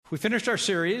We finished our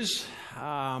series,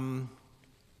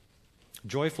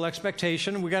 Joyful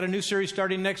Expectation. We got a new series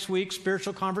starting next week,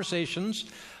 Spiritual Conversations.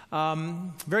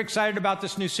 Very excited about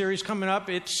this new series coming up.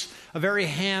 It's a very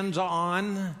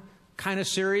hands-on kind of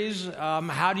series.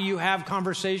 How do you have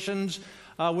conversations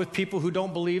with people who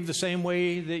don't believe the same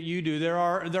way that you do? There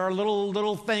are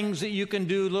little things that you can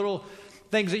do, little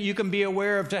things that you can be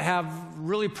aware of to have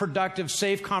really productive,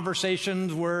 safe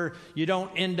conversations where you don't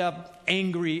end up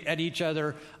angry at each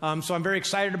other. So I'm very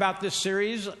excited about this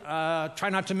series. Try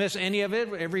not to miss any of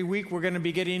it. Every week we're going to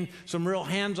be getting some real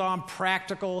hands-on,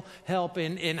 practical help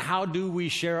in how do we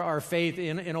share our faith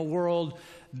in a world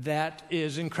that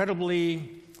is incredibly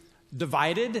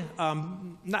divided.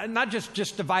 Not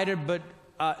just divided, but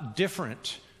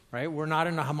different. Right? We're not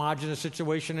in a homogenous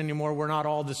situation anymore. We're not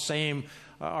all the same.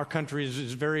 Our country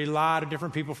is very lot of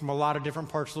different people from a lot of different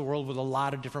parts of the world with a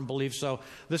lot of different beliefs. So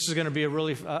this is going to be a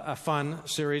really fun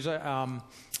series.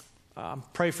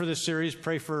 Pray for this series.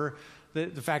 Pray for the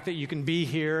fact that you can be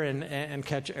here and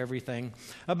catch everything.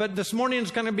 But this morning is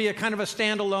going to be a kind of a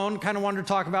standalone. Kind of wanted to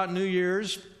talk about New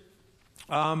Year's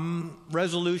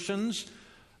resolutions.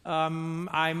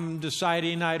 I'm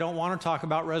deciding I don't want to talk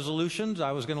about resolutions.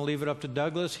 I was going to leave it up to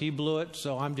Douglas. He blew it,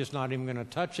 so I'm just not even going to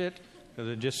touch it because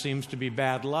it just seems to be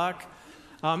bad luck.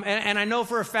 And I know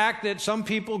for a fact that some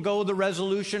people go the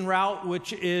resolution route,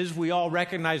 which is we all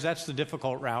recognize that's the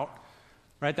difficult route,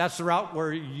 right? That's the route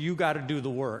where you got to do the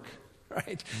work,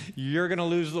 right? You're going to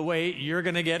lose the weight. You're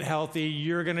going to get healthy.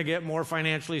 You're going to get more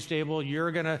financially stable.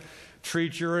 You're going to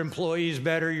treat your employees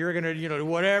better. You're going to,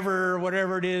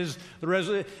 whatever it is.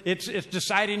 It's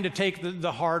deciding to take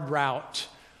the hard route.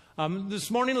 This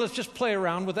morning, let's just play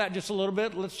around with that just a little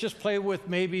bit. Let's just play with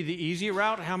maybe the easy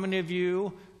route. How many of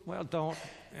you,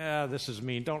 this is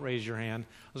mean. Don't raise your hand.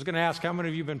 I was going to ask how many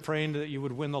of you have been praying that you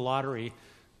would win the lottery.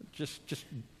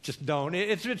 Just don't.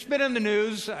 It's been in the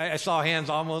news. I saw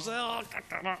hands almost.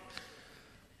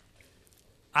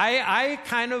 I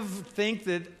kind of think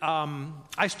that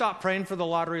I stopped praying for the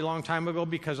lottery a long time ago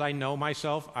because I know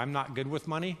myself. I'm not good with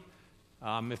money.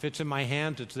 If it's in my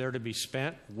hands, it's there to be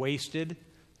spent, wasted.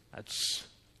 That's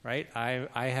right.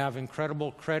 I have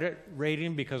incredible credit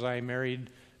rating because I married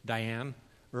Diane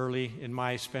early in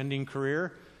my spending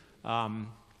career.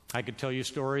 I could tell you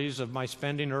stories of my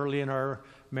spending early in our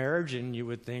marriage, and you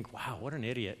would think, wow, what an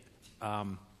idiot.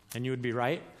 And you would be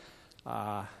right.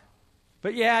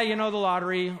 But yeah, the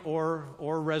lottery or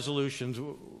resolutions.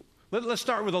 Let's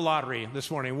start with the lottery this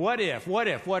morning. What if?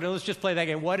 Let's just play that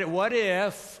game. What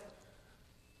if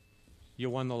you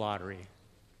won the lottery?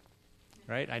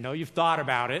 Right? I know you've thought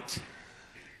about it.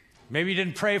 Maybe you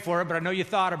didn't pray for it, but I know you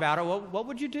thought about it. What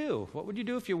would you do? What would you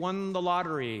do if you won the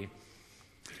lottery?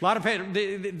 A lot of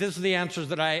this is the answers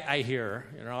that I hear.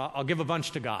 I'll give a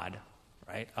bunch to God.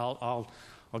 Right? I'll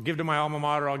give to my alma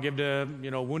mater. I'll give to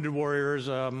Wounded Warriors,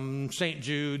 St.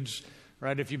 Jude's.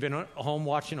 Right? If you've been at home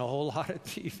watching a whole lot of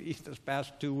TV this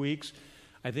past 2 weeks,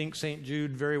 I think St.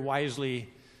 Jude very wisely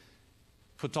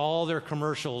puts all their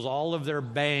commercials, all of their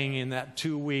bang in that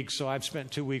 2 weeks. So I've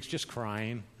spent 2 weeks just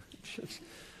crying,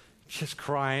 just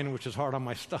crying, which is hard on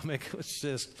my stomach. It's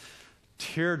just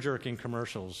tear-jerking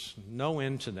commercials, no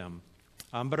end to them.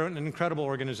 But an incredible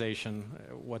organization,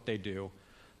 what they do.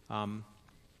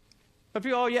 But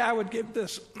people, I would give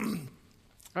this.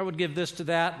 I would give this to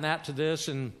that and that to this.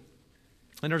 And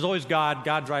there's always God.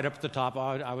 God's right up at the top.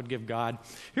 I would give God.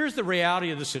 Here's the reality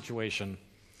of the situation.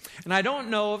 And I don't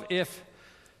know if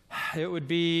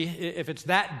it's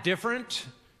that different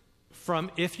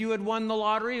from if you had won the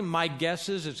lottery. My guess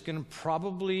is it's going to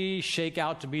probably shake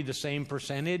out to be the same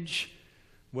percentage.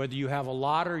 Whether you have a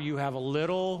lot or you have a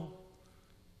little,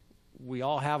 we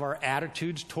all have our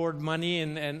attitudes toward money,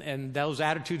 and those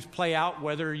attitudes play out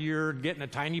whether you're getting a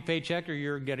tiny paycheck or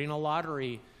you're getting a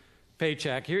lottery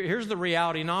paycheck. Here's the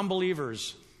reality.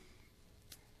 Non-believers,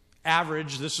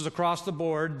 average, this is across the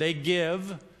board, they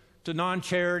give to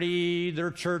non-charity,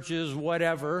 their churches,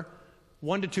 whatever,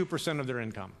 1% to 2% of their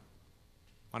income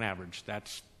on average.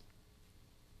 That's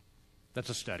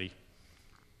a study.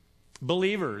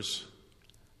 Believers,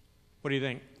 what do you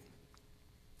think?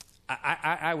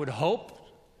 I would hope,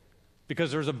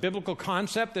 because there's a biblical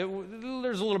concept that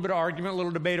there's a little bit of argument, a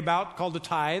little debate about, called the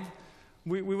tithe.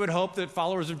 We would hope that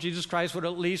followers of Jesus Christ would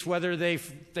at least, whether they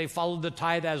followed the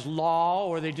tithe as law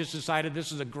or they just decided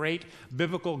this is a great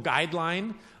biblical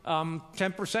guideline,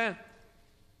 10%.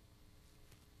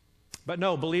 But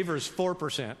no, believers,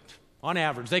 4% on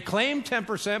average. They claimed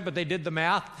 10%, but they did the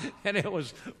math, and it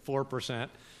was 4%.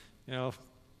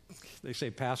 They say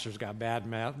pastors got bad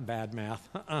math.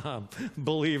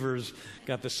 Believers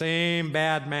got the same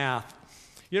bad math.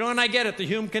 And I get it. The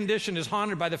human condition is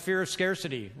haunted by the fear of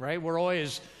scarcity, right? We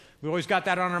always got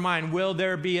that on our mind. Will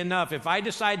there be enough? If I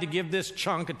decide to give this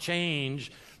chunk of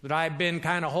change that I've been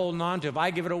kind of holding on to, if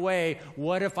I give it away,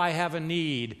 what if I have a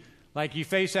need? Like you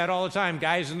face that all the time,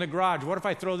 guys in the garage. What if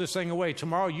I throw this thing away?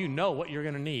 Tomorrow you know what you're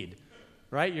going to need,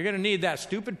 right? You're going to need that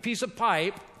stupid piece of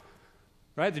pipe,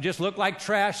 right, that just looked like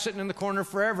trash sitting in the corner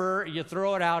forever. You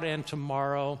throw it out and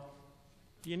tomorrow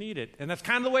you need it. And that's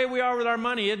kind of the way we are with our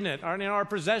money, isn't it? Our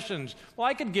possessions. Well,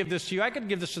 I could give this to you. I could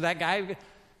give this to that guy.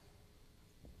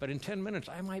 But in 10 minutes,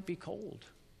 I might be cold,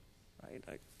 right?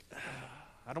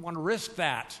 I don't want to risk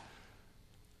that.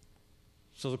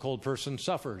 So the cold person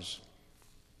suffers.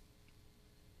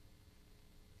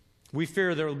 We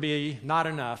fear there will be not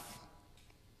enough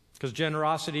because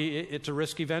generosity, it's a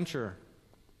risky venture.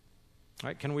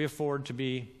 Right? Can we afford to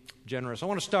be generous? I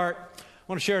want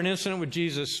to share an incident with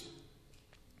Jesus.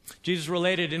 Jesus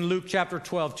related in Luke chapter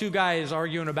 12, two guys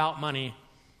arguing about money.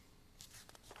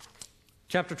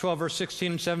 Chapter 12, verse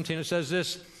 16 and 17, it says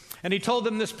this, and he told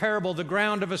them this parable, the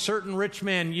ground of a certain rich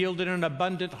man yielded an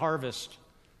abundant harvest.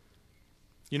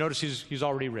 You notice he's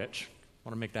already rich. I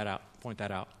want to point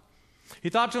that out. He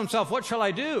thought to himself, what shall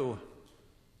I do?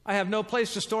 I have no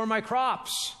place to store my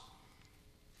crops.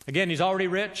 Again, he's already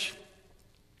rich.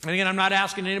 And again, I'm not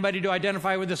asking anybody to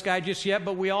identify with this guy just yet,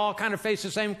 but we all kind of face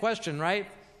the same question, right?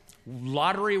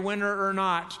 Lottery winner or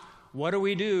not, what do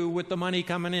we do with the money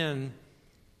coming in?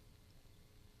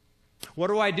 What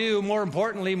do I do, more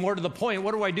importantly, more to the point,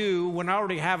 what do I do when I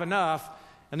already have enough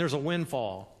and there's a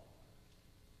windfall?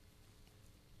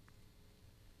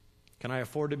 Can I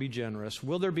afford to be generous?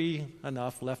 Will there be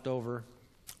enough left over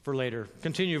for later?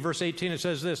 Continue, verse 18, it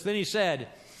says this, then he said,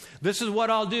 this is what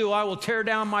I'll do. I will tear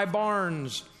down my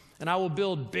barns and I will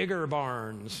build bigger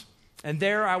barns. And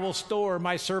there I will store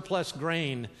my surplus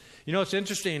grain. It's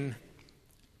interesting.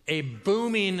 A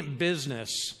booming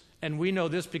business, and we know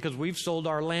this because we've sold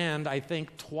our land, I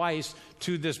think, twice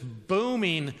to this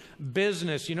booming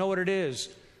business. You know what it is?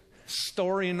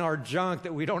 Storing our junk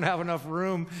that we don't have enough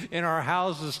room in our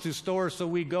houses to store, so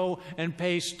we go and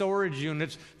pay storage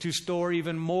units to store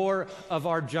even more of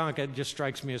our junk. It just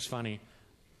strikes me as funny.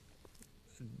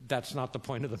 That's not the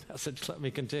point of the message. Let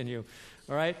me continue.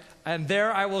 All right? And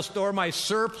there I will store my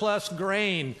surplus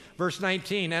grain. Verse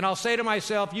 19. And I'll say to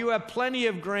myself, you have plenty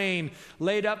of grain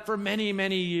laid up for many,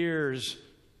 many years.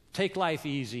 Take life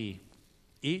easy.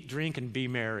 Eat, drink, and be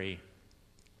merry.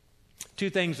 Two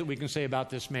things that we can say about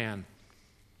this man.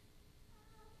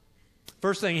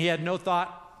 First thing, he had no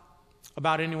thought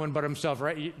about anyone but himself,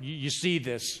 right? You see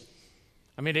this.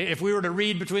 I mean, if we were to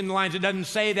read between the lines, it doesn't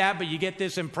say that, but you get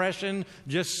this impression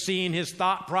just seeing his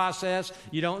thought process.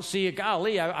 You don't see,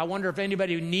 golly, I wonder if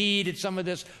anybody needed some of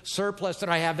this surplus that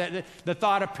I have. The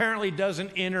thought apparently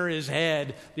doesn't enter his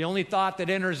head. The only thought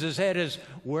that enters his head is,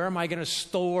 where am I going to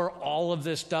store all of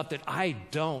this stuff that I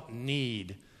don't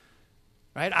need?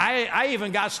 Right? I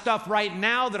even got stuff right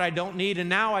now that I don't need, and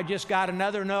now I just got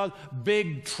another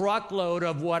big truckload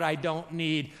of what I don't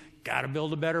need. Got to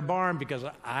build a better barn because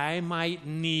I might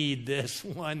need this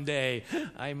one day.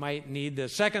 I might need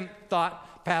this. Second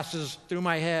thought passes through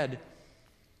my head.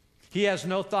 He has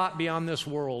no thought beyond this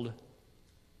world.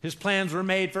 His plans were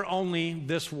made for only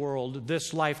this world,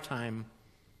 this lifetime.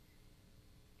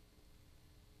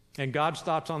 And God's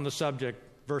thoughts on the subject,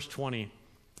 verse 20.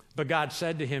 But God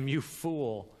said to him, you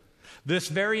fool, this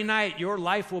very night your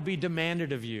life will be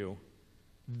demanded of you.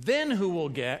 Then who will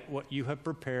get what you have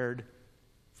prepared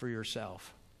for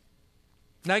yourself?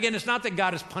 Now again, it's not that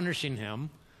God is punishing him,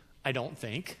 I don't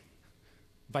think,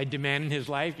 by demanding his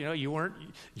life. You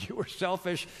were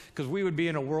selfish, because we would be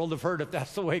in a world of hurt if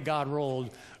that's the way God rolled,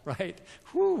 right?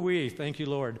 Whoo-wee, thank you,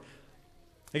 Lord.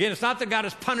 Again, it's not that God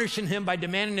is punishing him by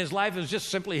demanding his life. It's just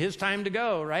simply his time to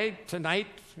go, right? Tonight,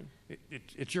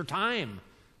 it's your time,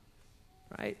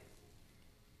 right?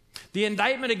 The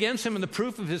indictment against him and the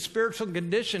proof of his spiritual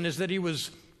condition is that he was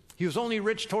only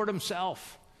rich toward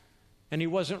himself, and he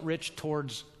wasn't rich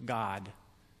towards God.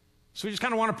 So we just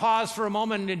kind of want to pause for a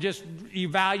moment and just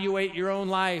evaluate your own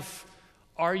life.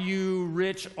 Are you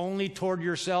rich only toward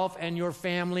yourself and your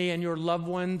family and your loved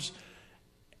ones?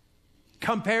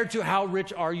 Compared to how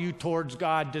rich are you towards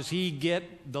God? Does he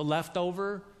get the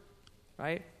leftover?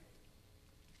 Right?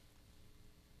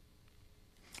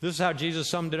 This is how Jesus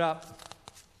summed it up.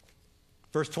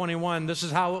 Verse 21, this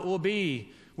is how it will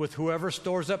be with whoever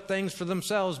stores up things for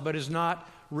themselves but is not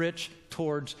rich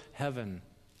towards heaven.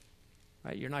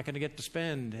 Right? You're not going to get to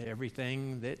spend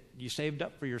everything that you saved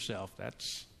up for yourself.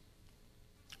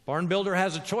 Barn builder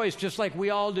has a choice, just like we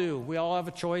all do. We all have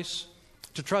a choice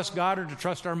to trust God or to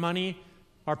trust our money,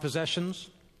 our possessions.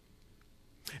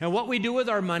 And what we do with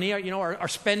our money, our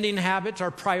spending habits,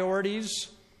 our priorities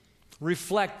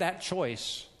reflect that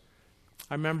choice.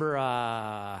 I remember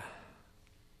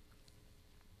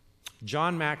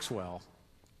John Maxwell.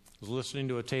 I was listening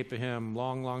to a tape of him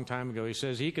long time ago. He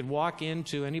says he could walk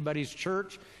into anybody's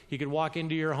church, he could walk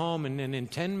into your home, and in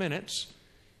 10 minutes,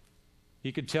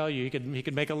 he could tell you, he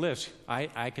could make a list.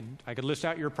 I could list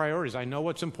out your priorities. I know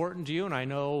what's important to you, and I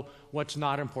know what's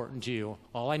not important to you.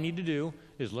 All I need to do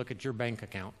is look at your bank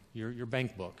account, your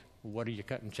bank book. What are you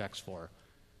cutting checks for?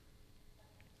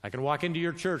 I can walk into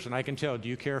your church, and I can tell, do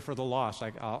you care for the lost?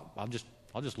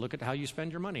 I'll just look at how you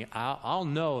spend your money. I'll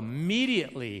know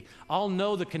immediately. I'll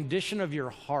know the condition of your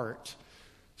heart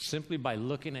simply by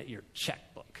looking at your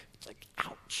checkbook. It's like,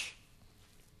 ouch.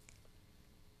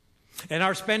 And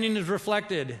our spending is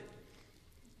reflected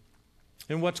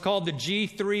in what's called the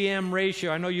G3M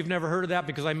ratio. I know you've never heard of that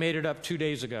because I made it up 2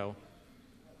 days ago.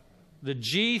 The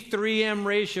G3M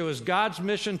ratio is God's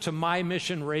mission to my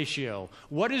mission ratio.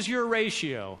 What is your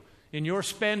ratio in your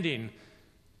spending?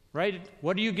 Right?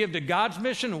 What do you give to God's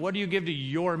mission and what do you give to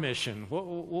your mission?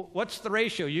 What's the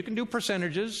ratio? You can do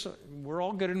percentages. We're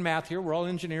all good in math here. We're all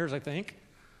engineers, I think,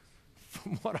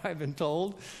 from what I've been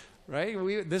told. Right?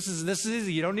 This is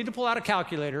easy. You don't need to pull out a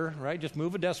calculator, right? Just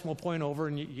move a decimal point over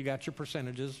and you got your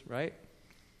percentages, right?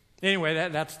 Anyway,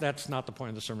 that's not the point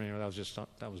of the sermon. Anyway,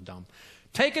 that was dumb.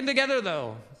 Taken together,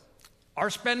 though, our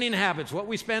spending habits, what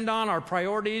we spend on, our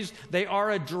priorities, they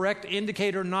are a direct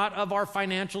indicator not of our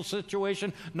financial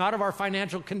situation, not of our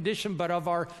financial condition, but of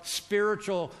our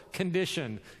spiritual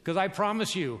condition. Because I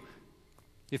promise you,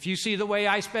 if you see the way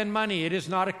I spend money, it does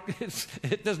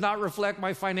not reflect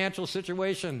my financial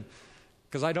situation.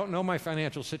 Because I don't know my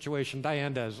financial situation.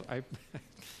 Diane does.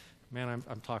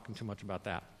 I'm talking too much about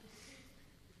that.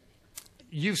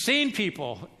 You've seen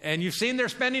people, and you've seen their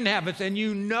spending habits, and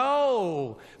you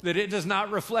know that it does not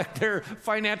reflect their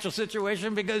financial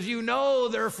situation because you know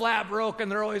they're flat broke and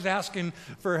they're always asking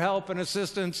for help and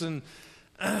assistance. And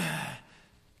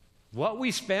what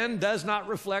we spend does not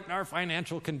reflect our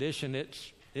financial condition.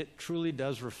 It truly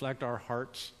does reflect our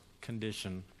heart's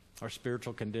condition, our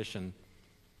spiritual condition.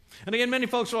 And again, many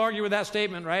folks will argue with that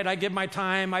statement, right? I give my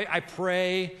time, I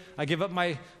pray, I give up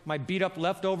my beat-up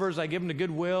leftovers, I give them to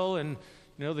Goodwill, and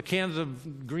the cans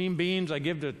of green beans I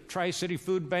give to Tri-City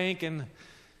Food Bank, and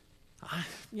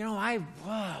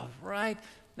right?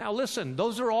 Now listen,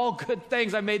 those are all good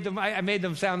things. I made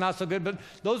them sound not so good, but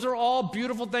those are all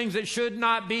beautiful things that should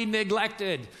not be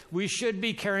neglected. We should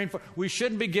be caring for. We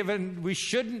shouldn't be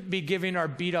giving our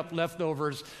beat-up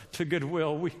leftovers to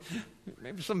Goodwill.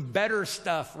 Maybe some better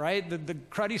stuff, right? The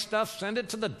cruddy stuff, send it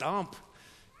to the dump.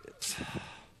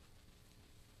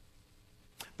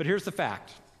 But here's the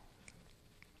fact.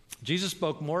 Jesus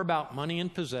spoke more about money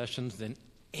and possessions than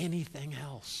anything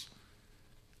else.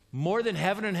 More than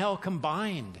heaven and hell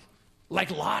combined.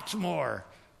 Like lots more.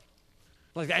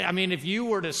 If you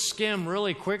were to skim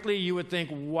really quickly, you would think,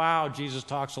 wow, Jesus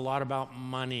talks a lot about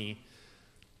money.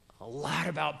 A lot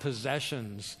about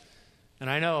possessions. And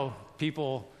I know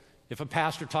people, if a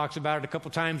pastor talks about it a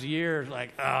couple times a year,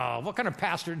 like, oh, what kind of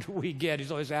pastor do we get?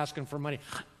 He's always asking for money.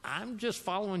 I'm just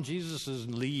following Jesus'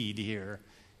 lead here.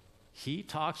 He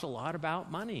talks a lot about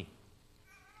money.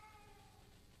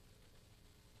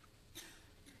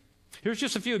 Here's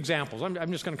just a few examples.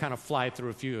 I'm just going to kind of fly through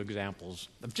a few examples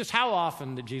of just how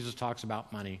often that Jesus talks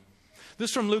about money. This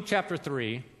is from Luke chapter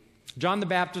 3. John the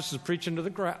Baptist is preaching to the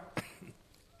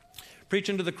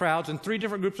crowds, and three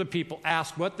different groups of people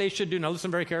asked what they should do. Now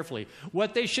listen very carefully.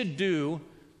 What they should do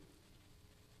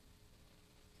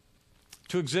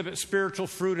to exhibit spiritual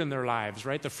fruit in their lives,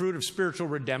 right? The fruit of spiritual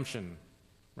redemption.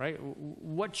 Right?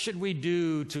 What should we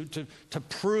do to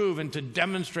prove and to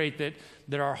demonstrate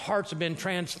that our hearts have been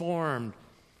transformed?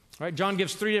 Right? John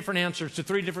gives three different answers to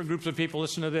three different groups of people.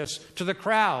 Listen to this. To the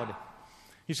crowd,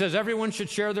 he says everyone should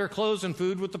share their clothes and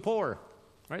food with the poor.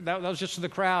 Right? That was just to the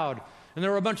crowd. And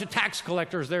there were a bunch of tax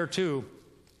collectors there too.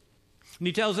 And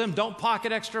he tells them, don't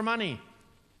pocket extra money.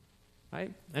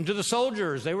 Right? And to the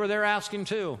soldiers, they were there asking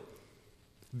too.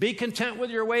 Be content with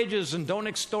your wages and don't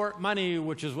extort money,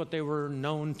 which is what they were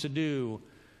known to do.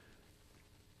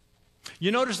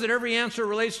 You notice that every answer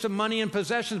relates to money and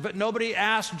possessions, but nobody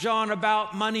asked John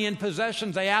about money and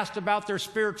possessions. They asked about their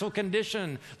spiritual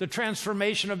condition, the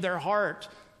transformation of their heart.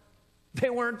 They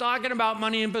weren't talking about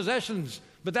money and possessions,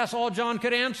 but that's all John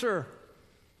could answer.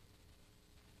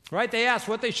 Right? They asked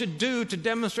what they should do to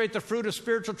demonstrate the fruit of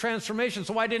spiritual transformation.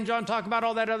 So why didn't John talk about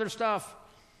all that other stuff?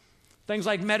 Things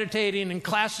like meditating and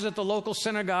classes at the local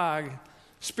synagogue,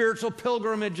 spiritual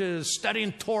pilgrimages,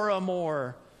 studying Torah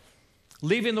more.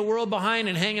 leaving the world behind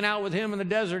and hanging out with him in the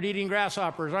desert eating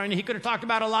grasshoppers. I mean, he could have talked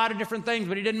about a lot of different things,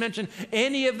 but he didn't mention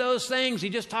any of those things. He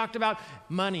just talked about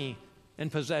money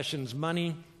and possessions,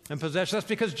 money and possessions. That's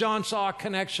because John saw a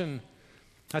connection.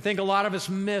 I think a lot of us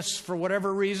miss, for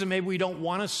whatever reason, maybe we don't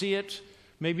want to see it.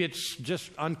 Maybe it's just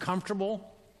uncomfortable.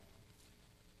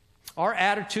 Our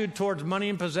attitude towards money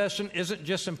and possession isn't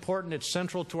just important, it's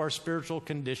central to our spiritual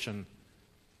condition.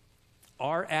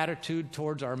 Our attitude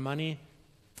towards our money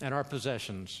and our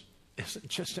possessions isn't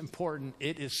just important,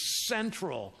 it is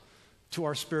central to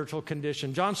our spiritual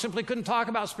condition. John simply couldn't talk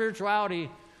about spirituality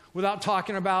without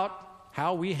talking about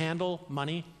how we handle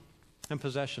money and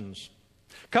possessions.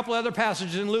 A couple other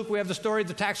passages in Luke, we have the story of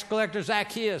the tax collector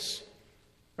Zacchaeus.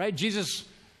 Right? Jesus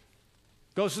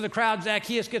goes to the crowd.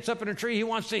 Zacchaeus gets up in a tree. He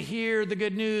wants to hear the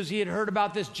good news. He had heard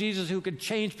about this Jesus who could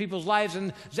change people's lives,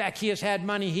 and Zacchaeus had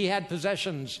money. He had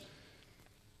possessions.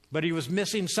 But he was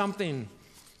missing something.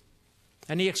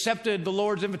 And he accepted the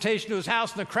Lord's invitation to his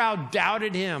house, and the crowd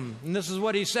doubted him. And this is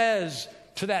what he says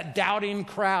to that doubting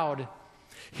crowd.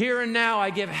 Here and now I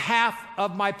give half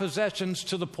of my possessions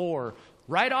to the poor.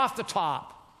 Right off the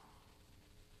top.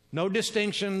 No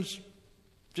distinctions.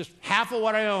 Just half of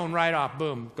what I own right off,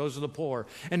 boom, goes to the poor.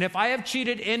 And if I have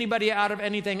cheated anybody out of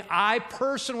anything, I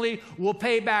personally will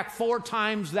pay back 4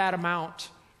 times that amount.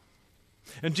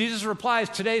 And Jesus replies,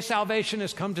 today salvation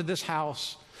has come to this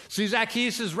house. See,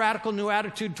 Zacchaeus' radical new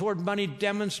attitude toward money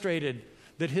demonstrated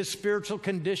that his spiritual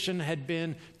condition had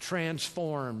been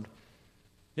transformed.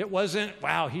 It wasn't,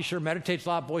 wow, he sure meditates a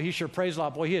lot, boy, he sure prays a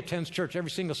lot, boy, he attends church every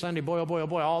single Sunday, boy, oh boy, oh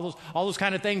boy, all those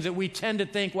kind of things that we tend to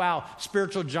think, wow,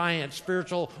 spiritual giant,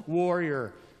 spiritual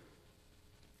warrior.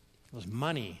 It was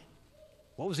money.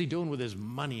 What was he doing with his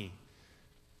money?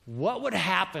 What would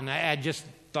happen? I just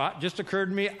occurred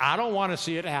to me, I don't want to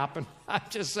see it happen. I'm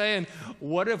just saying,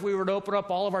 what if we were to open up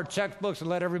all of our checkbooks and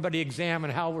let everybody examine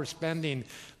how we're spending?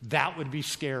 That would be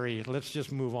scary. Let's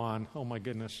just move on. Oh my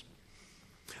goodness.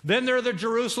 Then there are the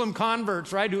Jerusalem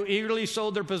converts, right, who eagerly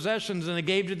sold their possessions and they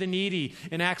gave to the needy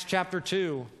in Acts chapter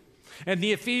 2. And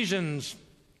the Ephesians,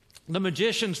 the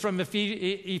magicians from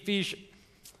Ephesus,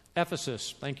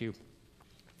 thank you,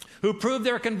 who proved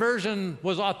their conversion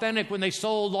was authentic when they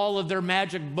sold all of their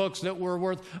magic books that were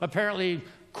worth apparently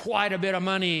quite a bit of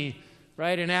money,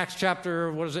 right, in Acts chapter,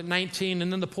 19,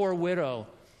 and then the poor widow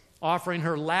offering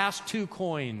her last 2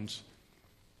 coins.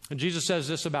 And Jesus says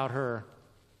this about her.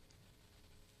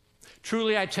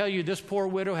 Truly, I tell you, this poor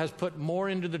widow has put more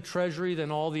into the treasury than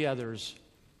all the others.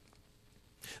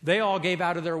 They all gave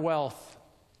out of their wealth.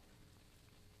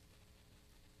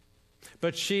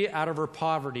 But she, out of her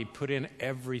poverty, put in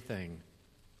everything,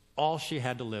 all she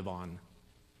had to live on.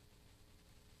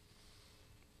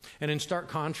 And in stark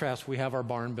contrast, we have our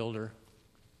barn builder,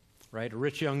 right? A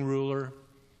rich young ruler,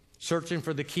 searching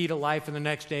for the key to life in the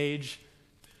next age.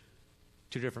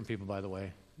 2 different people, by the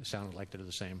way. It sounded like they're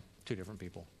the same. 2 different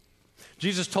people.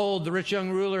 Jesus told the rich young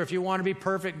ruler, if you want to be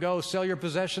perfect, go sell your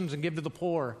possessions and give to the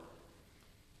poor,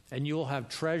 and you will have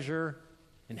treasure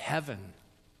in heaven,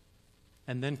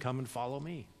 and then come and follow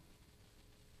me.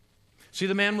 See,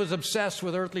 the man was obsessed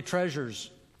with earthly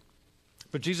treasures,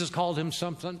 but Jesus called him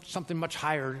something much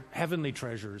higher, heavenly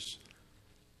treasures.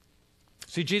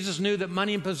 See, Jesus knew that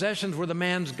money and possessions were the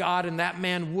man's God, and that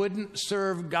man wouldn't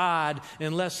serve God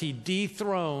unless he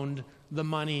dethroned the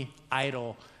money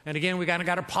idol. And again, we kind of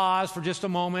got to pause for just a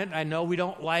moment. I know we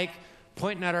don't like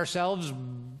pointing at ourselves,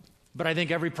 but I think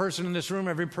every person in this room,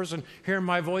 every person hearing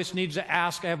my voice needs to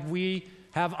ask,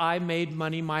 have I made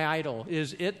money my idol?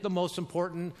 Is it the most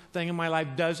important thing in my life?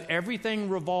 Does everything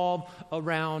revolve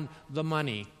around the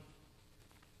money?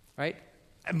 Right?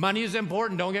 Money is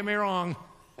important, don't get me wrong.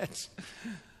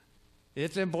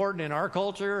 It's important in our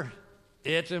culture.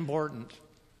 It's important.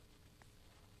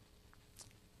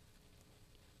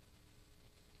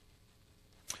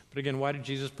 But again, why did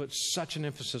Jesus put such an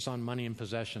emphasis on money and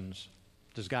possessions?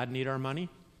 Does God need our money?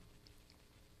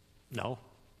 No.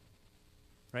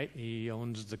 Right? He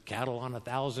owns the cattle on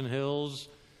 1,000 hills.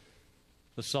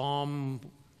 The Psalm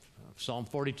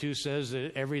 42 says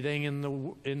that everything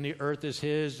in the earth is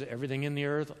his. Everything in the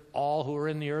earth, all who are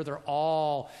in the earth are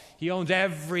all. He owns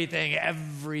everything,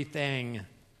 everything.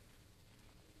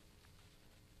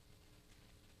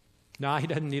 No, he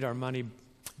doesn't need our money,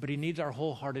 but he needs our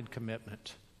wholehearted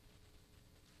commitment.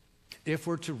 If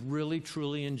we're to really,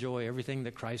 truly enjoy everything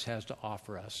that Christ has to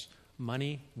offer us,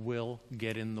 money will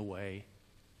get in the way.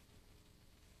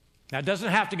 Now, it doesn't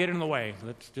have to get in the way.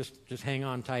 Let's just hang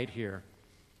on tight here.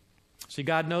 See,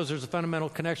 God knows there's a fundamental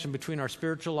connection between our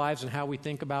spiritual lives and how we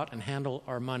think about and handle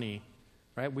our money.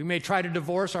 right? We may try to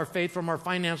divorce our faith from our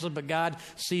finances, but God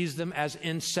sees them as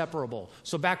inseparable.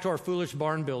 So back to our foolish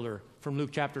barn builder from Luke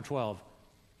chapter 12.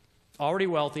 Already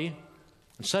wealthy,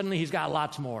 and suddenly he's got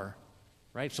lots more,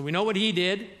 right? So we know what he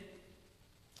did,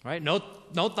 right? No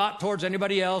thought towards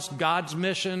anybody else, God's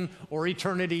mission or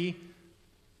eternity.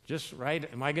 Just, right,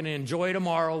 am I going to enjoy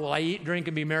tomorrow? Will I eat, drink,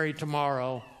 and be merry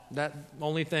tomorrow? That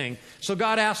only thing. So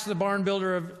God asks the barn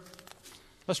builder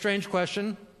a strange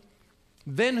question.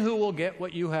 Then who will get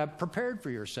what you have prepared for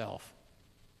yourself?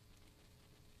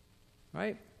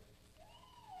 Right?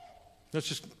 Let's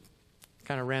just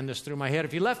kind of ran this through my head.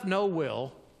 If you left no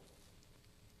will,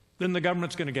 then the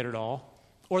government's going to get it all.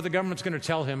 Or the government's going to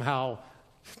tell him how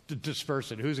to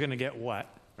disperse it, who's going to get what,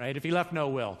 right? If he left no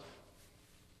will.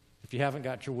 If you haven't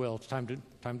got your will, it's time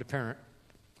to parent,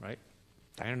 right?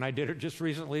 Diane and I did it just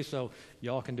recently, so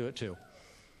y'all can do it too.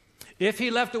 If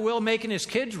he left a will making his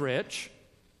kids rich,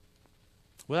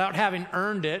 without having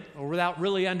earned it, or without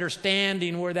really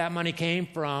understanding where that money came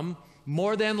from,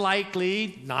 more than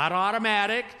likely, not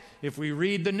automatic, if we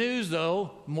read the news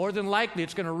though, more than likely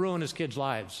it's going to ruin his kids'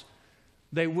 lives.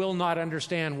 They will not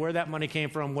understand where that money came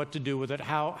from, what to do with it,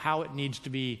 how it needs to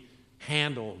be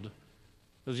handled.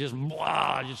 It was just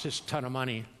a ton of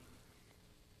money.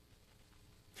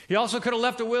 He also could have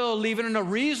left a will leaving in a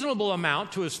reasonable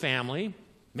amount to his family,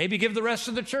 maybe give the rest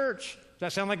to the church. Does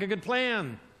that sound like a good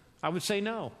plan? I would say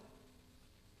no,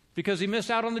 because he missed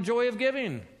out on the joy of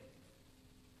giving,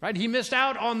 right? He missed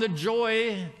out on the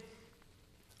joy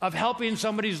of helping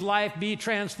somebody's life be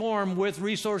transformed with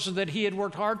resources that he had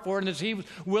worked hard for and that he was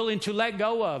willing to let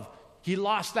go of. He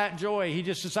lost that joy. He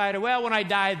just decided, well, when I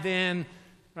die then,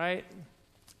 right?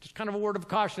 Just kind of a word of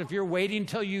caution. If you're waiting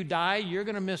till you die, you're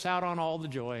going to miss out on all the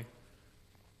joy.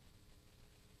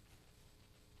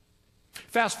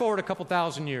 Fast forward a couple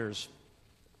thousand years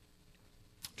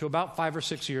to about 5 or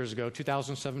 6 years ago,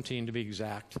 2017 to be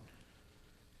exact.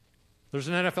 There's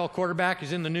an NFL quarterback.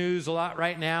 He's in the news a lot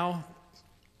right now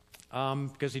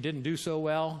because he didn't do so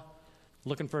well.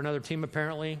 Looking for another team,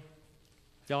 apparently.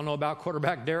 Y'all know about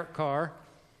quarterback Derek Carr.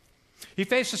 He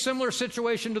faced a similar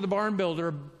situation to the barn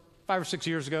builder 5 or 6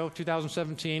 years ago,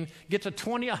 2017. Gets a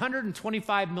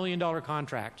 $125 million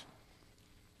contract.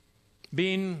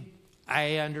 Being,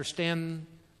 I understand,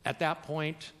 at that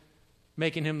point,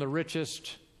 making him the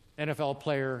richest NFL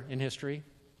player in history.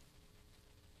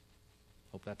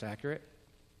 Hope that's accurate.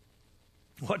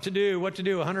 What to do?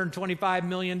 $125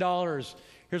 million.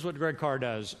 Here's what Greg Carr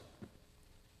does.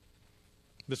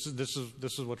 This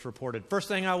is what's reported. First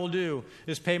thing I will do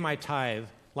is pay my tithe,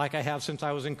 like I have since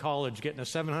I was in college, getting a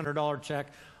 $700 check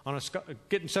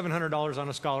getting $700 on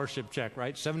a scholarship check,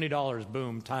 right? $70,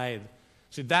 boom, tithe.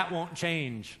 See, that won't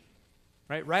change,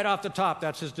 right? Right off the top,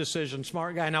 that's his decision.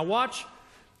 Smart guy. Now watch.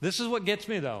 This is what gets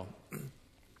me, though.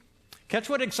 Catch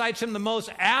what excites him the most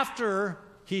after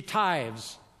he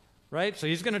tithes, right? So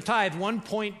he's going to tithe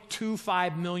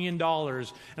 $1.25 million.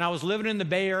 And I was living in the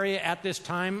Bay Area at this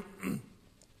time.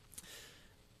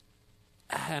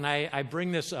 And I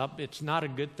bring this up. It's not a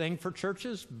good thing for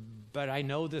churches, but I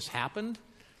know this happened.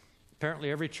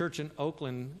 Apparently every church in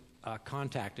Oakland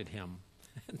contacted him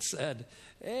and said,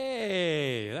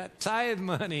 hey, that tithe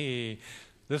money,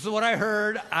 this is what I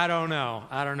heard. I don't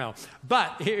know.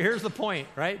 But here's the point,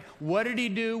 right? What did he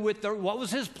do with what was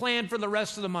his plan for the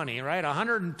rest of the money, right?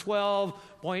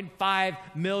 $112.5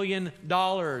 million.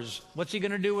 What's he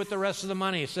going to do with the rest of the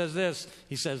money? He says this.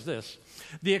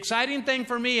 The exciting thing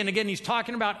for me, and again, he's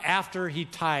talking about after he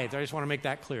tithed. I just want to make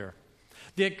that clear.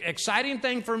 The exciting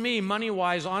thing for me,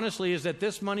 money-wise, honestly, is that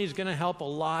this money is going to help a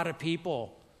lot of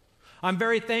people. I'm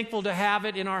very thankful to have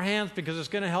it in our hands because it's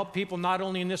going to help people not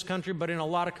only in this country, but in a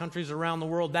lot of countries around the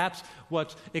world. That's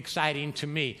what's exciting to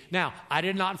me. Now, I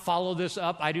did not follow this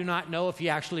up. I do not know if he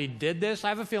actually did this. I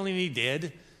have a feeling he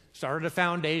did. Started a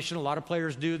foundation. A lot of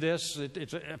players do this.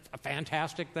 It's a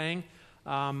fantastic thing.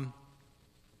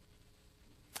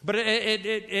 But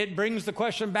it brings the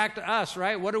question back to us,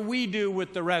 right? What do we do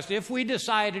with the rest? If we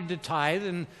decided to tithe,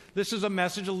 and this is a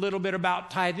message a little bit about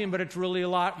tithing, but it's really a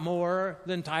lot more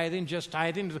than tithing, just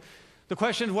tithing. The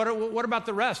question is, what about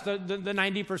the rest, the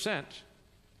 90%?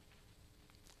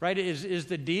 Right? Is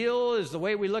the deal, is the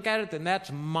way we look at it, then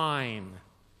that's mine.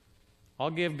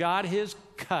 I'll give God his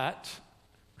cut,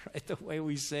 right? The way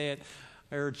we say it.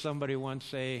 I heard somebody once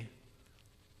say,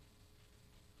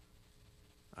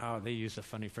 they used a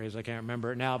funny phrase. I can't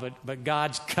remember it now, but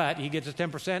God's cut. He gets his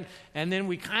 10%. And then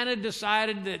we kind of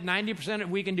decided that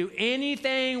 90% we can do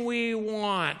anything we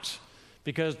want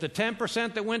Because the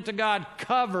 10% that went to God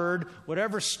covered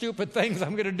whatever stupid things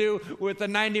I'm going to do with the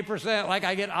 90%. Like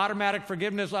I get automatic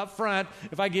forgiveness up front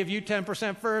if I give you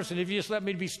 10% first, and if you just let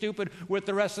me be stupid with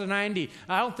the rest of the 90.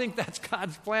 I don't think that's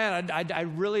God's plan. I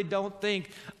really don't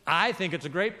think. I think it's a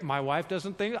great, my wife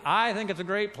doesn't think, I think it's a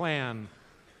great plan.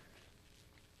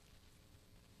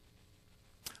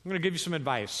 I'm going to give you some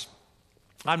advice.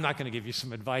 I'm not going to give you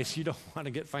some advice. You don't want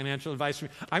to get financial advice from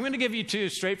me. I'm going to give you two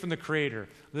straight from the Creator.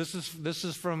 This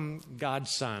is from God's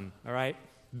Son, all right?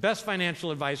 Best financial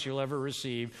advice you'll ever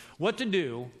receive. What to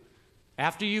do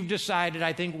after you've decided,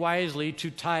 I think wisely,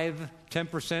 to tithe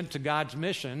 10% to God's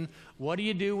mission. What do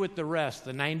you do with the rest,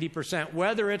 the 90%?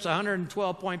 Whether it's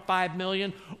 $112.5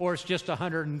 million or it's just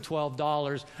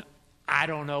 $112. I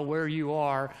don't know where you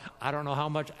are. I don't know how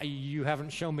much. You haven't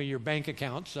shown me your bank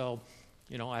account, so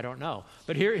I don't know.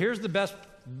 But here's the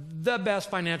best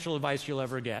financial advice you'll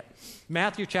ever get.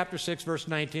 Matthew chapter 6, verse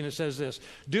 19, it says this: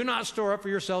 "Do not store up for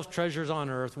yourselves treasures on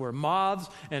earth where moths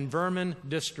and vermin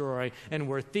destroy and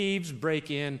where thieves break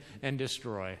in and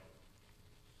destroy."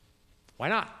 Why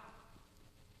not?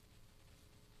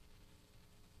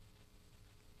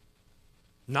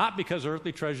 Not because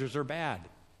earthly treasures are bad.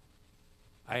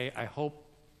 I hope.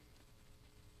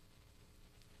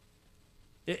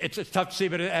 It's tough to see,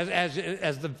 but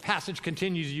as the passage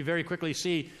continues, you very quickly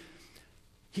see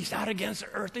he's not against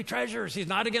earthly treasures. He's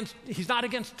not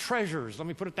against treasures. Let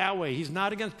me put it that way. He's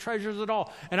not against treasures at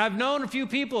all. And I've known a few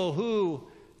people who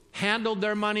handled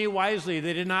their money wisely.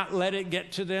 They did not let it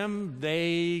get to them.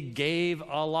 They gave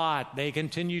a lot. They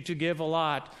continue to give a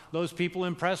lot. Those people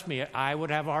impress me. I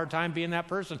would have a hard time being that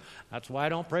person. That's why I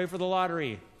don't pray for the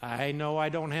lottery. I know I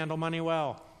don't handle money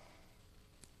well.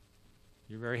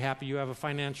 You're very happy you have a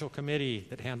financial committee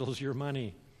that handles your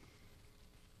money.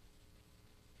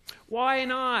 Why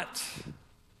not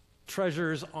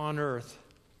treasures on earth?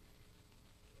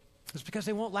 It's because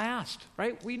they won't last,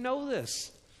 right? We know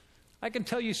this. I can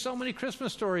tell you so many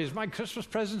Christmas stories. My Christmas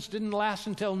presents didn't last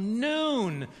until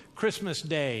noon Christmas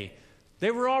Day.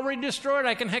 They were already destroyed.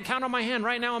 I can count on my hand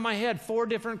right now in my head 4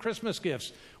 different Christmas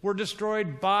gifts were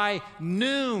destroyed by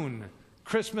noon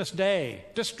Christmas Day.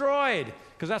 Destroyed.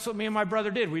 Because that's what me and my brother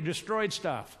did. We destroyed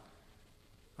stuff.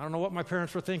 I don't know what my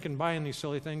parents were thinking buying these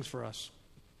silly things for us.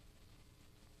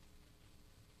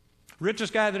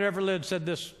 Richest guy that ever lived said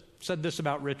this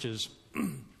about riches.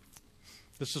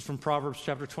 This is from Proverbs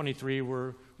chapter 23.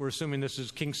 We're assuming this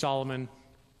is King Solomon,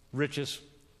 richest,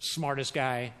 smartest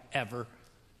guy ever.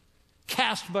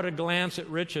 "Cast but a glance at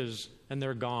riches, and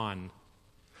they're gone.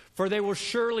 For they will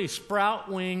surely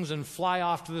sprout wings and fly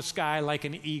off to the sky like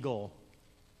an eagle."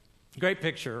 Great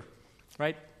picture,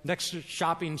 right? Next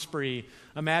shopping spree,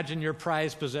 imagine your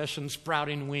prized possession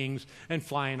sprouting wings and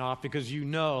flying off because you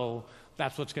know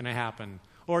that's what's going to happen.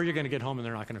 Or you're going to get home and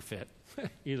they're not going to fit.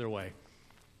 Either way.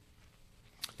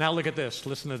 Now look at this.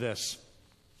 Listen to this.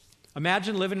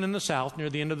 Imagine living in the South near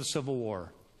the end of the Civil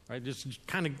War. Right? Just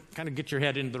kind of get your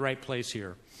head into the right place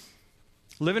here.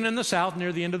 Living in the South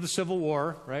near the end of the Civil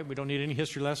War, right? We don't need any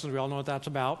history lessons. We all know what that's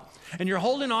about. And you're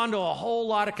holding on to a whole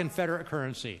lot of Confederate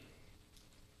currency.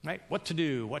 Right? What to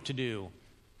do?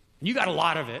 And you got a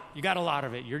lot of it.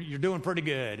 You're doing pretty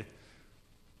good.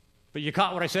 But you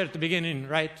caught what I said at the beginning,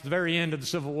 right? At the very end of the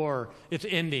Civil War, it's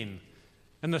ending.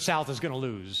 And the South is going to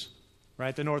lose,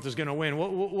 right? The North is going to win.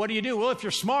 What do you do? Well, if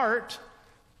you're smart,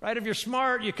 right? If you're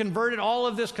smart, you converted all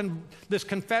of this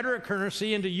Confederate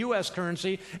currency into U.S.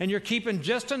 currency, and you're keeping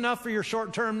just enough for your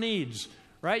short-term needs.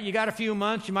 Right? You got a few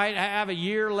months. You might have a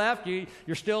year left.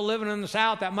 You're still living in the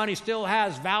South. That money still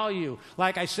has value.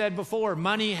 Like I said before,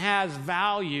 money has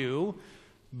value,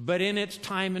 but in its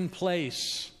time and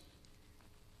place.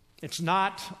 It's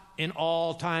not in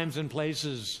all times and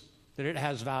places that it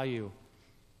has value.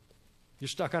 You're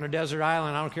stuck on a desert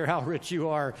island. I don't care how rich you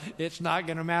are. It's not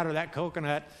going to matter. That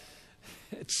coconut,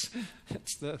 it's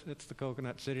the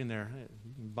coconut sitting there.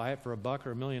 You can buy it for $1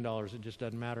 or $1 million. It just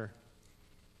doesn't matter.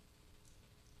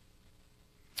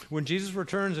 When Jesus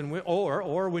returns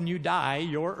or when you die,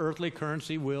 your earthly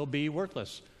currency will be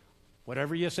worthless.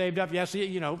 Whatever you saved up, yes,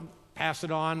 pass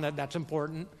it on. That's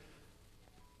important.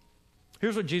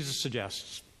 Here's what Jesus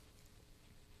suggests.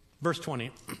 Verse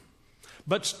 20.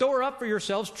 "But store up for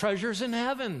yourselves treasures in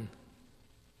heaven."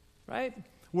 Right?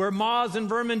 "Where moths and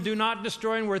vermin do not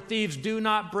destroy and where thieves do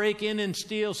not break in and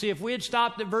steal." See, if we had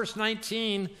stopped at verse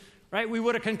 19, right, we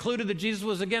would have concluded that Jesus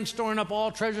was against storing up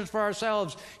all treasures for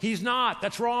ourselves. He's not.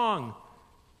 That's wrong.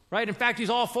 Right? In fact, he's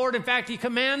all for it. In fact, he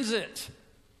commands it.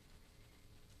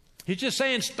 He's just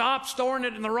saying, stop storing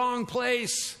it in the wrong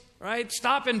place. Right?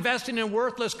 Stop investing in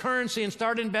worthless currency and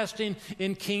start investing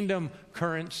in kingdom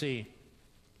currency.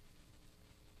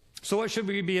 So what should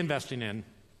we be investing in?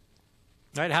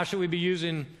 Right? How should we be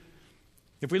using,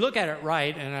 if we look at it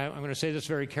right, and I'm going to say this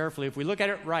very carefully, if we look at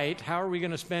it right, how are we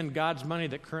going to spend God's money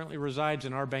that currently resides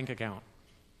in our bank account?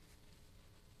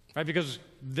 Right? Because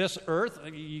this earth,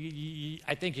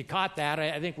 I think you caught that.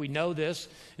 I think we know this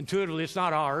intuitively. It's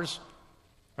not ours.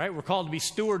 Right? We're called to be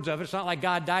stewards of it. It's not like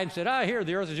God died and said, here,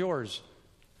 the earth is yours.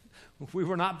 We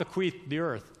were not bequeathed the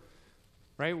earth.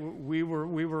 Right? We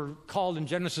were called in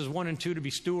Genesis 1 and 2 to be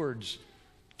stewards,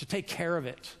 to take care of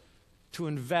it, to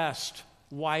invest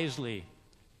wisely.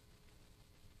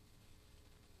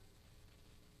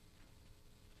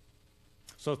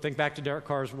 So think back to Derek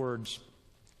Carr's words.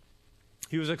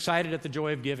 He was excited at the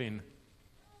joy of giving.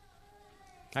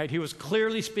 Right? He was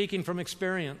clearly speaking from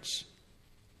experience.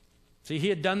 See, he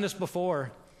had done this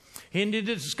before. He had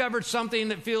discovered something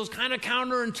that feels kind of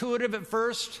counterintuitive at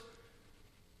first.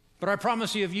 But I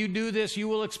promise you, if you do this, you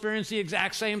will experience the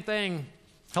exact same thing.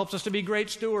 Helps us to be great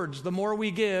stewards. The more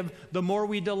we give, the more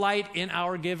we delight in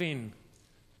our giving.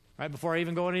 Right? Before I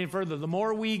even go any further, the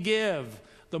more we give,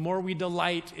 the more we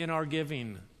delight in our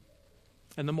giving.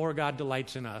 And the more God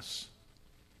delights in us.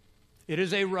 It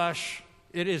is a rush.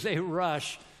 It is a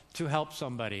rush to help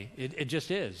somebody. It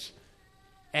just is.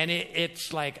 And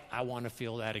it's like, I want to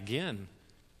feel that again.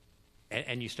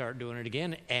 And you start doing it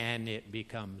again, and it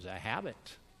becomes a habit.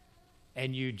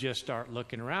 And you just start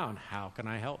looking around. How can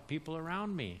I help people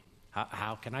around me?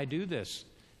 How can I do this?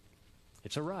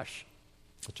 It's a rush.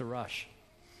 It's a rush.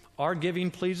 Our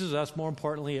giving pleases us. More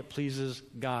importantly, it pleases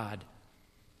God.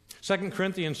 2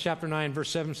 Corinthians chapter 9, verse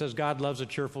 7 says, God loves a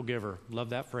cheerful giver.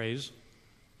 Love that phrase.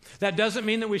 That doesn't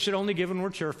mean that we should only give when we're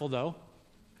cheerful, though.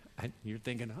 You're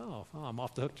thinking, I'm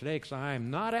off the hook today because I'm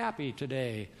not happy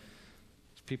today.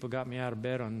 People got me out of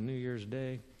bed on New Year's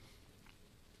Day.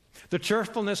 The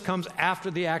cheerfulness comes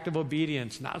after the act of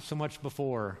obedience, not so much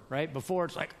before, right? Before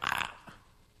it's like,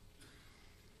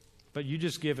 But you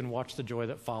just give and watch the joy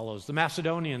that follows. The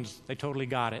Macedonians, they totally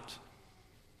got it.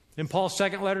 In Paul's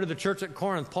second letter to the church at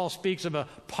Corinth, Paul speaks of a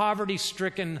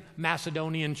poverty-stricken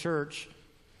Macedonian church.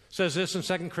 It says this in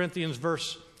 2 Corinthians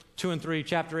verse 2 and 3,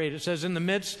 chapter 8. It says, in the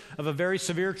midst of a very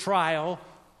severe trial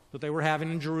that they were having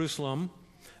in Jerusalem,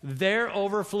 their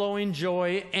overflowing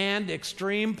joy and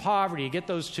extreme poverty, get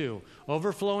those two,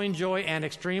 overflowing joy and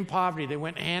extreme poverty, they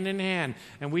went hand in hand.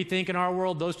 And we think in our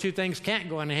world those two things can't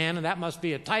go in hand, and that must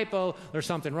be a typo. There's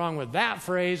something wrong with that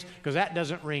phrase because that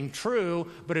doesn't ring true.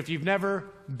 But if you've never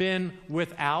been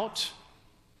without,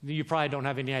 you probably don't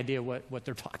have any idea what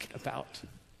they're talking about.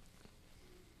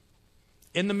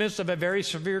 In the midst of a very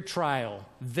severe trial,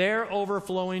 their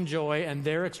overflowing joy and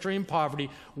their extreme poverty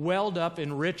welled up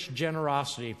in rich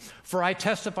generosity. For I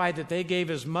testify that they gave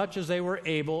as much as they were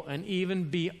able and even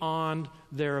beyond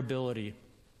their ability.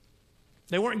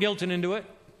 They weren't guilted into it.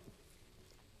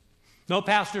 No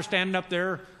pastor standing up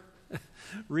there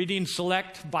reading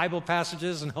select Bible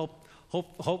passages and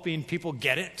hoping people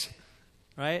get it,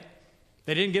 right?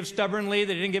 They didn't give stubbornly.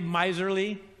 They didn't give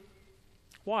miserly.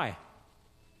 Why?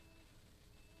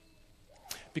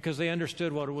 Because they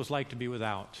understood what it was like to be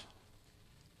without.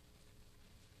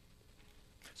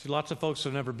 See, lots of folks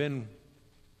have never been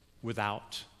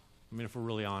without. I mean, if we're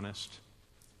really honest.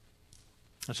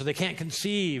 And so they can't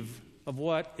conceive of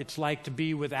what it's like to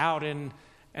be without. And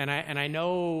I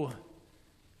know,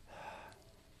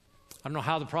 I don't know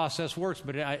how the process works,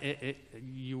 but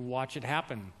you watch it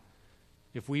happen.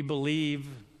 If we believe,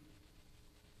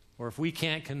 or if we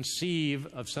can't conceive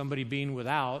of somebody being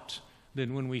without,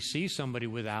 then when we see somebody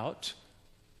without,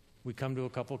 we come to a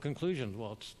couple of conclusions.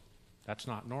 Well, that's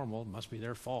not normal. It must be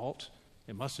their fault.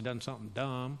 It must have done something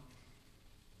dumb.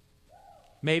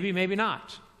 Maybe, maybe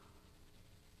not.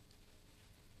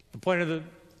 The point of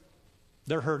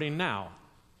they're hurting now.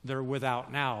 They're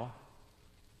without now.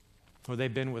 Or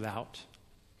they've been without.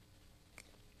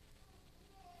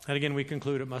 And again, we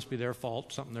conclude it must be their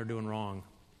fault, something they're doing wrong.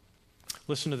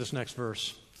 Listen to this next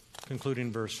verse.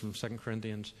 Concluding verse from 2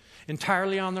 Corinthians.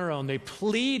 Entirely on their own, they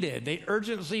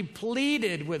urgently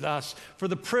pleaded with us for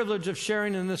the privilege of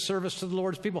sharing in this service to the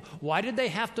Lord's people. Why did they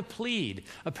have to plead?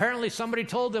 Apparently somebody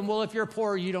told them, well, if you're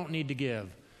poor, you don't need to give.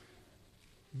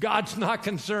 God's not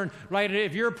concerned, right?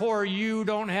 If you're poor, you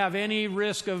don't have any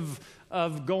risk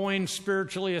of going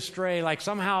spiritually astray. Like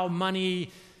somehow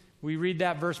money, we read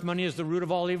that verse, money is the root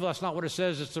of all evil. That's not what it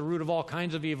says. It's the root of all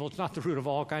kinds of evil. It's not the root of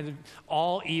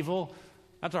all evil.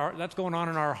 That's going on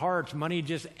in our hearts. Money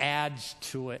just adds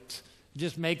to it. It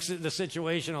just makes the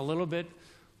situation a little bit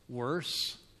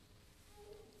worse.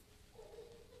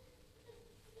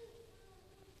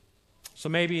 So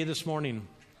maybe this morning,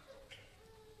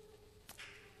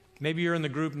 maybe you're in the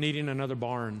group needing another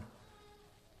barn.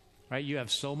 right? You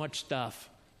have so much stuff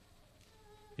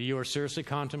that you are seriously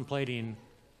contemplating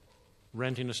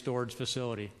renting a storage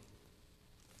facility,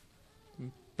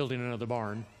 building another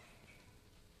barn.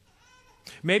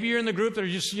 Maybe you're in the group that are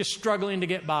just struggling to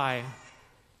get by,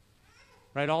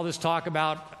 right? All this talk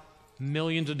about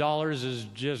millions of dollars is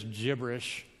just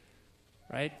gibberish,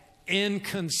 right?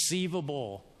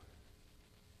 Inconceivable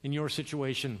in your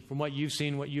situation from what you've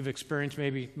seen, what you've experienced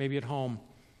maybe at home.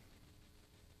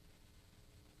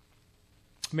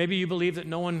 Maybe you believe that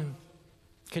no one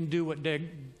can do what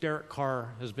Derek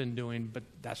Carr has been doing, but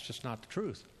that's just not the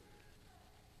truth.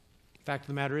 The fact of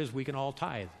the matter is we can all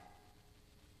tithe.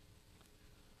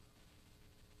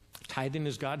 Tithing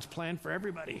is God's plan for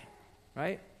everybody,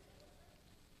 right?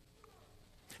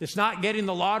 It's not getting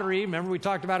the lottery. Remember we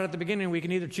talked about it at the beginning. We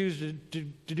can either choose to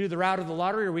do the route of the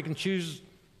lottery, or we can choose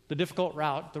the difficult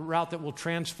route, the route that will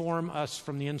transform us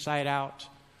from the inside out,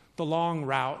 the long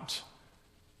route.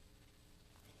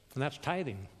 And that's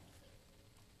tithing.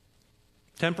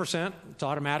 10%, it's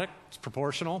automatic, it's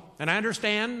proportional. And I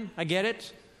understand, I get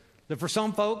it, that for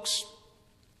some folks,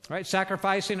 right,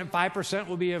 sacrificing at 5%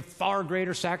 will be a far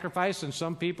greater sacrifice than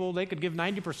some people. They could give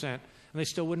 90% and they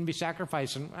still wouldn't be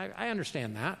sacrificing. I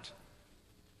understand that.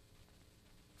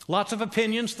 Lots of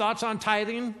opinions, thoughts on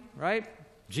tithing, right?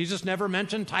 Jesus never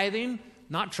mentioned tithing.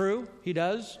 Not true. He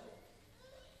does.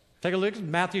 Take a look at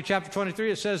Matthew chapter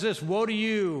 23. It says this: "Woe to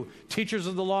you, teachers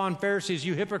of the law and Pharisees,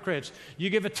 you hypocrites!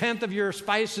 You give a tenth of your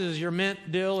spices, your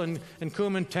mint, dill, and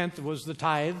cumin. Tenth was the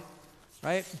tithe,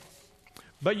 right?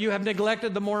 But you have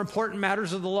neglected the more important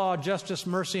matters of the law: justice,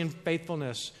 mercy, and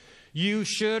faithfulness. You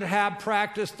should have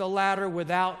practiced the latter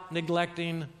without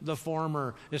neglecting the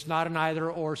former." It's not an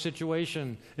either-or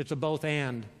situation. It's a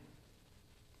both-and.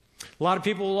 A lot of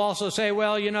people will also say,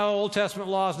 well, you know, Old Testament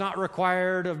law is not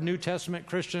required of New Testament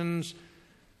Christians.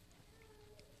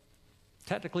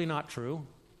 Technically not true.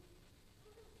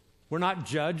 We're not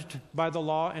judged by the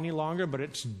law any longer, but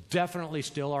it's definitely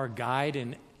still our guide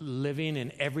in living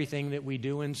in everything that we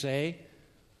do and say.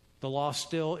 The law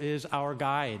still is our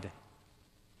guide.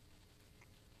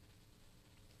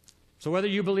 So whether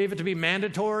you believe it to be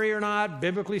mandatory or not,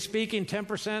 biblically speaking,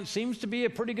 10% seems to be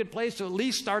a pretty good place to at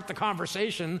least start the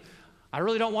conversation. I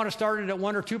really don't want to start it at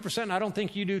 1 or 2%, and I don't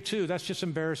think you do too. That's just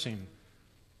embarrassing.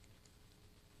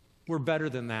 We're better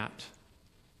than that.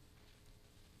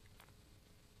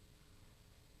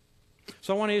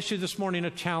 So I want to issue this morning a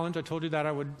challenge. I told you that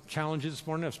I would challenge you this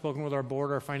morning. I've spoken with our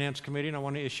board, our finance committee, and I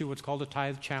want to issue what's called a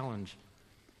tithe challenge.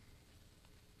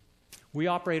 We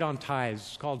operate on tithes.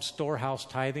 It's called storehouse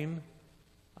tithing.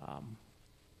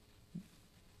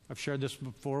 I've shared this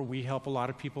before. We help a lot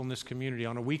of people in this community.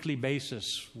 On a weekly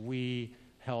basis, we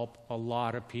help a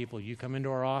lot of people. You come into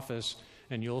our office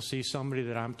and you'll see somebody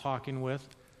that I'm talking with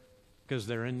because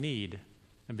they're in need.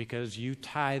 And because you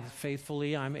tithe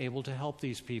faithfully, I'm able to help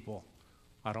these people.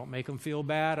 I don't make them feel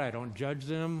bad. I don't judge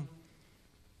them.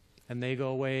 And they go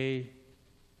away,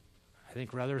 I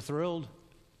think, rather thrilled.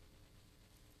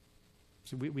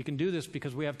 So we can do this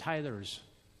because we have tithers.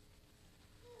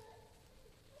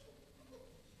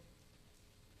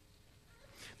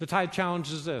 The tithe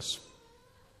challenge is this.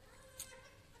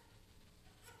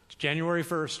 It's January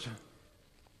 1st.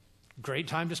 Great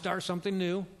time to start something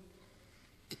new.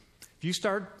 If you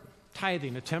start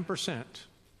tithing at 10%,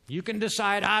 you can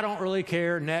decide, I don't really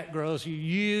care, net gross.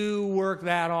 You work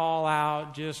that all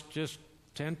out, just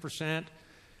 10%.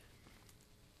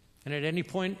 And at any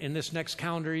point in this next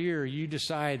calendar year, you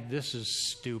decide, this is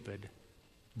stupid.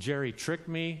 Jerry tricked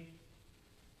me.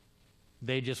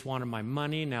 They just wanted my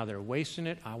money. Now they're wasting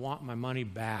it. I want my money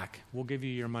back. We'll give you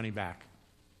your money back.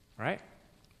 All right?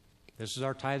 This is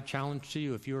our tithe challenge to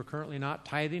you. If you are currently not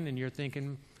tithing and you're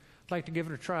thinking, I'd like to give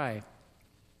it a try.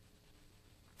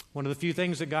 One of the few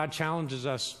things that God challenges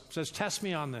us, says, test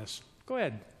me on this. Go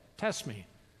ahead, test me.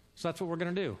 So that's what we're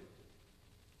going to do.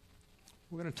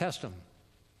 We're going to test them.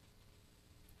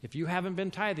 If you haven't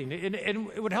been tithing,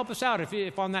 it would help us out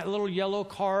if on that little yellow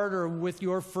card or with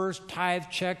your first tithe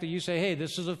check that you say, hey,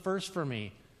 this is a first for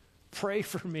me. Pray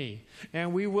for me,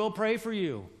 and we will pray for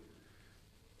you.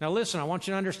 Now listen, I want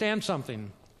you to understand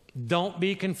something. Don't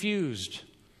be confused.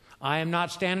 I am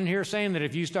not standing here saying that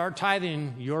if you start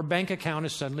tithing, your bank account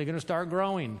is suddenly going to start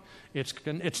growing.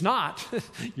 It's not.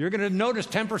 You're going to notice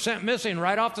 10% missing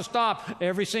right off the top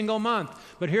every single month.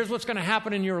 But here's what's going to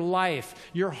happen in your life.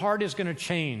 Your heart is going to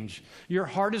change. Your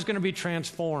heart is going to be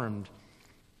transformed.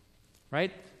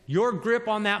 Right? Your grip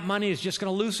on that money is just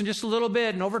going to loosen just a little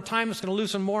bit, and over time it's going to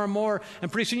loosen more and more,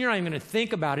 and pretty soon you're not even going to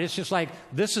think about it. It's just like,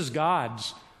 this is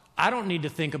God's. I don't need to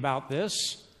think about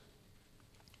this.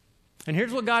 And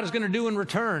here's what God is going to do in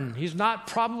return. He's not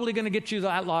probably going to get you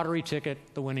that lottery ticket,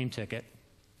 the winning ticket.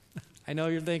 I know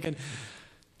you're thinking,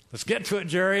 let's get to it,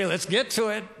 Jerry. Let's get to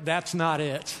it. That's not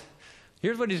it.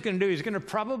 Here's what he's going to do. He's going to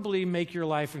probably make your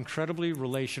life incredibly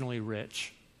relationally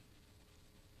rich.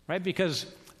 Right? Because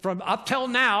from up till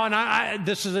now, and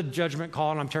this is a judgment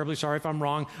call, and I'm terribly sorry if I'm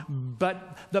wrong,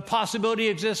 but the possibility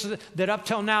exists that up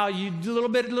till now, you a little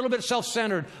bit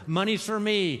self-centered. Money's for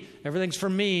me. Everything's for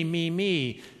me,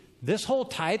 me. This whole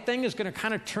tithe thing is going to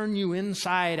kind of turn you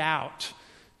inside out.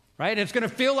 Right? It's going to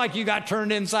feel like you got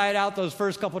turned inside out those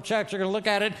first couple checks. You're going to look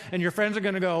at it, and your friends are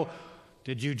going to go,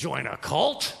 did you join a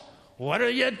cult? What are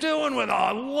you doing with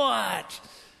all what?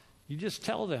 You just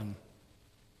tell them,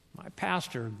 my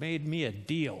pastor made me a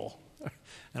deal,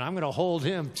 and I'm going to hold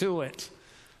him to it.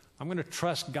 I'm going to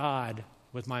trust God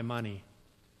with my money,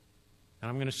 and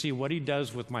I'm going to see what he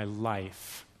does with my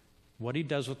life, what he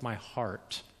does with my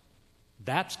heart.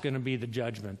 That's going to be the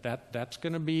judgment. That's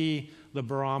going to be the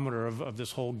barometer of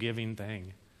this whole giving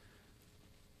thing.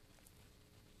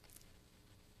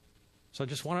 So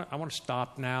I want to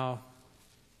stop now,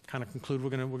 kind of conclude. We're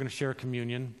going to share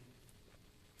communion.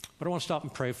 But I want to stop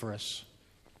and pray for us.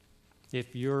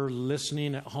 If you're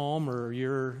listening at home or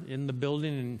you're in the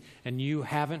building and you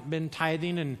haven't been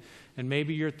tithing and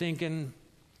maybe you're thinking,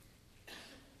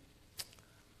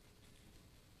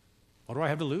 what do I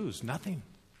have to lose? Nothing.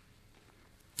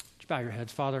 Bow your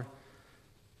heads. Father,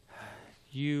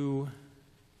 you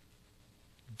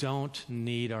don't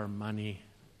need our money.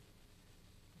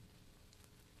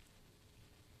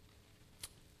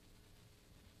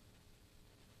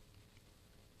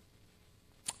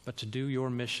 But to do your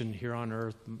mission here on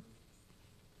earth,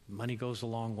 money goes a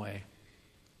long way.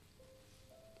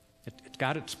 It's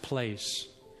got its place,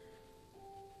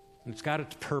 and it's got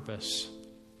its purpose.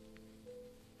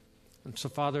 And so,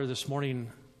 Father, this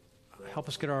morning, help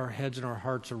us get our heads and our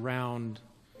hearts around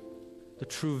the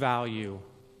true value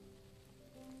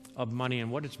of money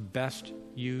and what it's best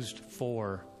used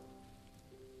for.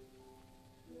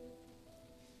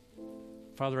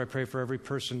 Father, I pray for every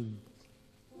person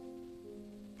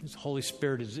whose Holy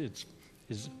Spirit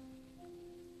is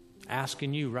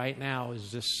asking you right now,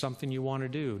 is this something you want to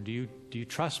do? Do you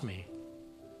trust me?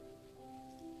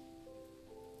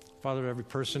 Father, every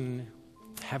person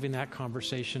having that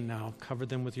conversation now, cover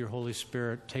them with your Holy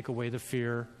Spirit, take away the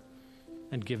fear,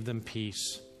 and give them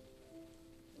peace.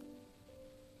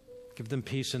 Give them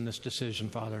peace in this decision,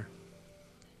 Father.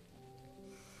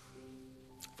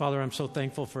 Father, I'm so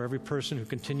thankful for every person who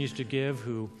continues to give,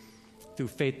 who, through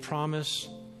Faith Promise,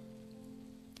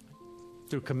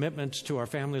 through commitments to our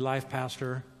Family Life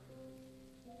Pastor,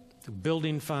 through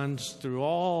building funds, through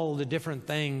all the different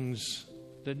things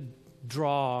that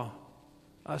draw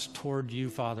us toward you,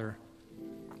 Father.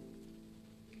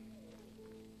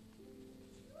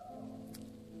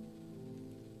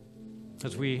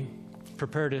 As we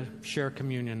prepare to share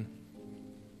communion,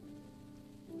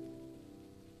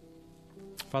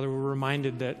 Father, we're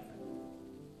reminded that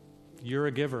you're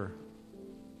a giver.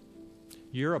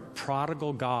 You're a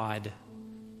prodigal God.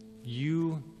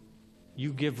 You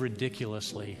give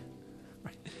ridiculously.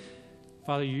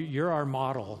 Father, you're our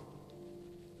model.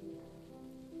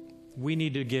 We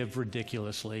need to give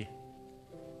ridiculously.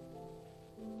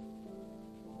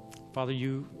 Father,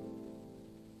 you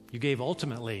gave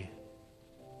ultimately.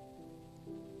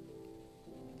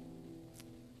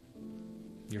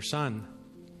 Your Son.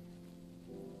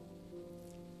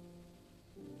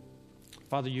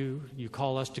 Father, you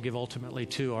call us to give ultimately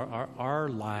too, our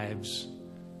lives,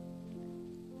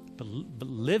 but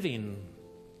living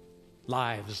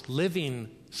lives, living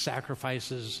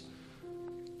sacrifices.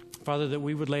 Father, that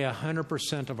we would lay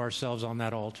 100% of ourselves on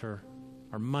that altar.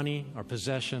 Our money, our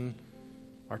possession,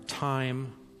 our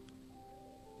time,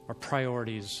 our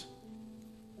priorities.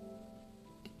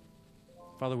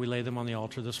 Father, we lay them on the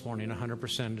altar this morning.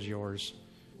 100% is yours.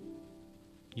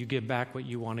 You give back what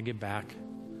you want to give back.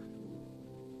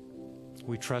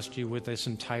 We trust you with this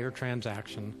entire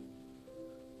transaction.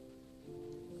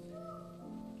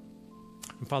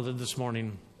 And Father, this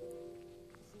morning,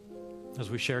 as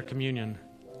we share communion,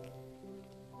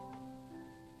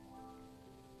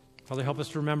 Father, help us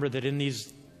to remember that in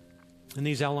these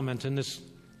elements, in this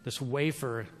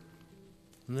wafer,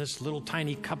 in this little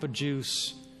tiny cup of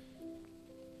juice,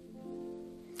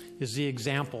 is the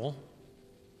example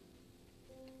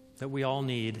that we all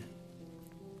need.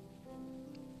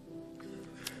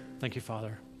 Thank you,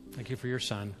 Father. Thank you for your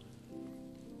Son.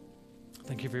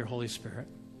 Thank you for your Holy Spirit.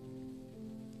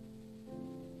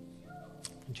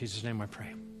 In Jesus' name I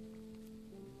pray.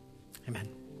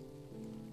 Amen.